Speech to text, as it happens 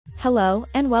Hello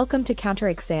and welcome to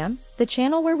CounterExam, the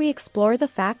channel where we explore the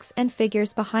facts and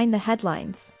figures behind the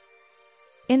headlines.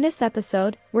 In this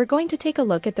episode, we're going to take a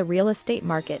look at the real estate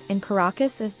market in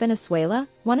Caracas, Venezuela,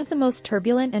 one of the most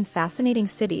turbulent and fascinating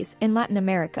cities in Latin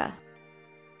America.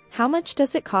 How much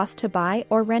does it cost to buy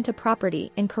or rent a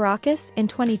property in Caracas in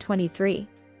 2023?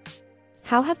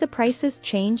 How have the prices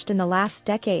changed in the last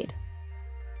decade?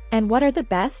 And what are the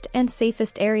best and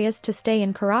safest areas to stay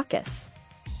in Caracas?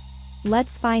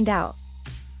 Let's find out.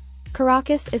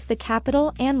 Caracas is the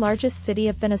capital and largest city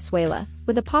of Venezuela,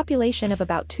 with a population of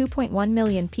about 2.1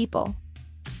 million people.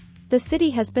 The city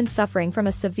has been suffering from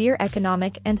a severe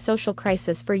economic and social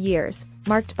crisis for years,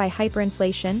 marked by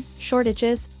hyperinflation,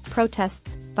 shortages,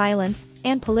 protests, violence,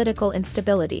 and political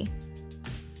instability.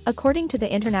 According to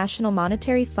the International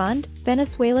Monetary Fund,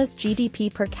 Venezuela's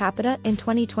GDP per capita in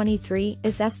 2023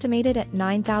 is estimated at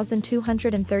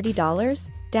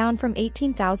 $9,230, down from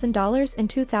 $18,000 in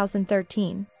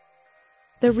 2013.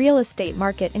 The real estate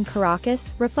market in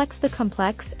Caracas reflects the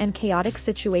complex and chaotic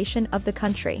situation of the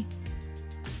country.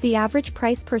 The average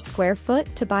price per square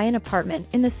foot to buy an apartment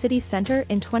in the city center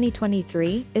in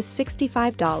 2023 is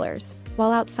 $65,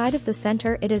 while outside of the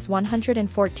center it is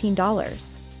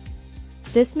 $114.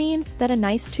 This means that a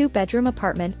nice two-bedroom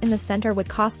apartment in the center would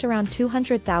cost around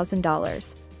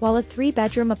 $200,000, while a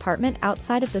three-bedroom apartment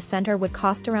outside of the center would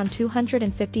cost around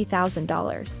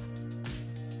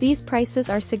 $250,000. These prices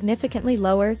are significantly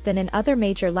lower than in other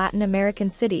major Latin American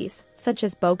cities, such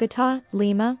as Bogotá,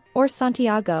 Lima, or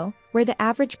Santiago, where the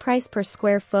average price per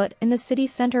square foot in the city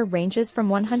center ranges from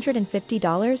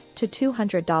 $150 to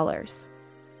 $200.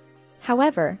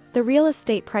 However, the real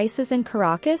estate prices in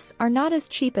Caracas are not as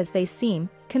cheap as they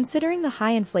seem, considering the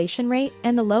high inflation rate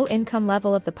and the low income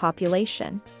level of the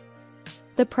population.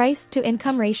 The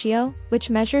price-to-income ratio, which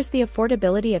measures the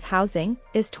affordability of housing,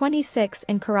 is 26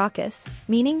 in Caracas,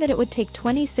 meaning that it would take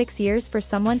 26 years for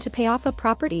someone to pay off a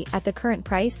property at the current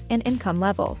price and income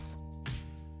levels.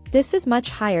 This is much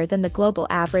higher than the global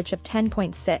average of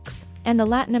 10.6, and the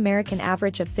Latin American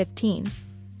average of 15.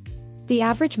 The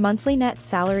average monthly net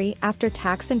salary after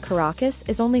tax in Caracas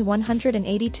is only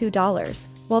 $182,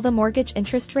 while the mortgage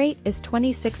interest rate is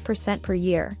 26% per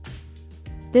year.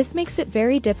 This makes it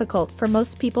very difficult for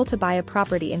most people to buy a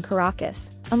property in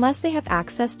Caracas, unless they have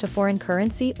access to foreign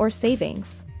currency or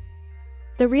savings.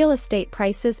 The real estate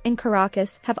prices in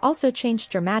Caracas have also changed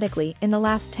dramatically in the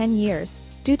last 10 years,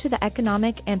 due to the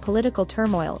economic and political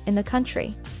turmoil in the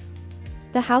country.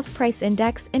 The house price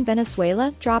index in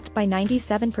Venezuela dropped by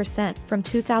 97% from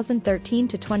 2013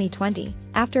 to 2020,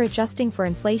 after adjusting for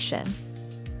inflation.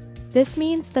 This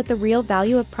means that the real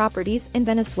value of properties in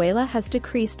Venezuela has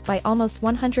decreased by almost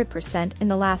 100% in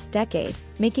the last decade,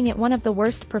 making it one of the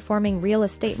worst performing real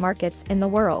estate markets in the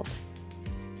world.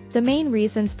 The main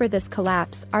reasons for this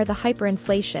collapse are the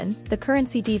hyperinflation, the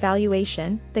currency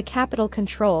devaluation, the capital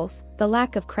controls, the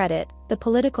lack of credit, the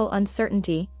political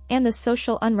uncertainty, and the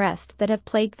social unrest that have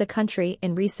plagued the country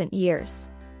in recent years.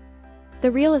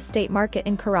 The real estate market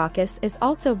in Caracas is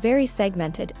also very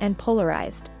segmented and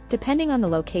polarized, depending on the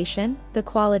location, the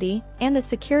quality, and the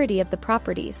security of the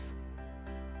properties.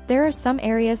 There are some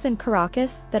areas in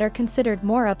Caracas that are considered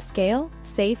more upscale,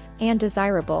 safe, and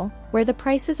desirable, where the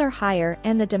prices are higher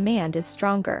and the demand is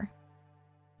stronger.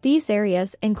 These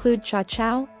areas include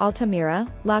Chachao, Altamira,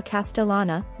 La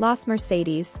Castellana, Las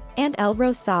Mercedes, and El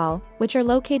Rosal, which are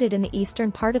located in the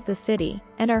eastern part of the city,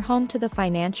 and are home to the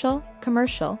financial,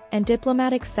 commercial, and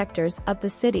diplomatic sectors of the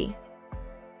city.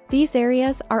 These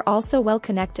areas are also well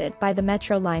connected by the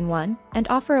Metro Line 1, and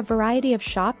offer a variety of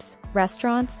shops,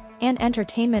 restaurants, and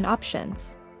entertainment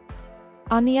options.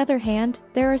 On the other hand,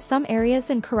 there are some areas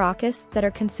in Caracas that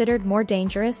are considered more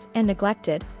dangerous and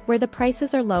neglected, where the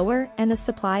prices are lower and the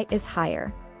supply is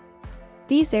higher.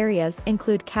 These areas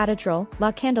include Catedral,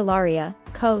 La Candelaria,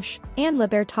 Coix, and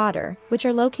Libertador, which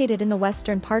are located in the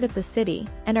western part of the city,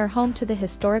 and are home to the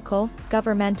historical,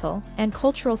 governmental, and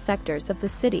cultural sectors of the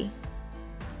city.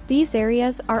 These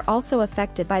areas are also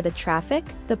affected by the traffic,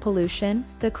 the pollution,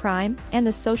 the crime, and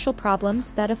the social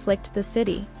problems that afflict the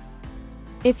city.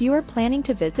 If you are planning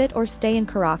to visit or stay in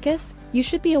Caracas, you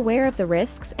should be aware of the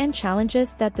risks and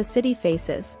challenges that the city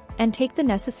faces, and take the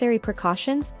necessary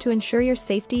precautions to ensure your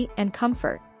safety and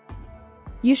comfort.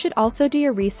 You should also do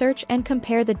your research and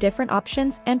compare the different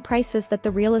options and prices that the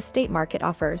real estate market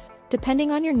offers,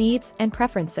 depending on your needs and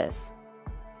preferences.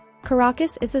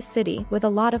 Caracas is a city with a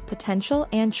lot of potential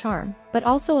and charm, but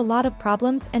also a lot of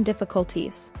problems and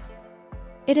difficulties.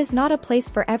 It is not a place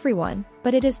for everyone,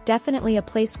 but it is definitely a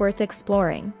place worth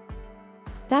exploring.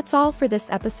 That's all for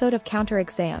this episode of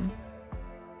CounterExam.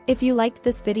 If you liked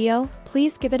this video,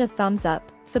 please give it a thumbs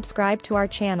up, subscribe to our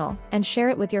channel, and share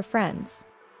it with your friends.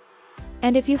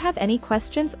 And if you have any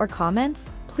questions or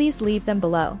comments, please leave them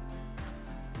below.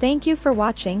 Thank you for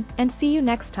watching, and see you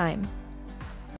next time.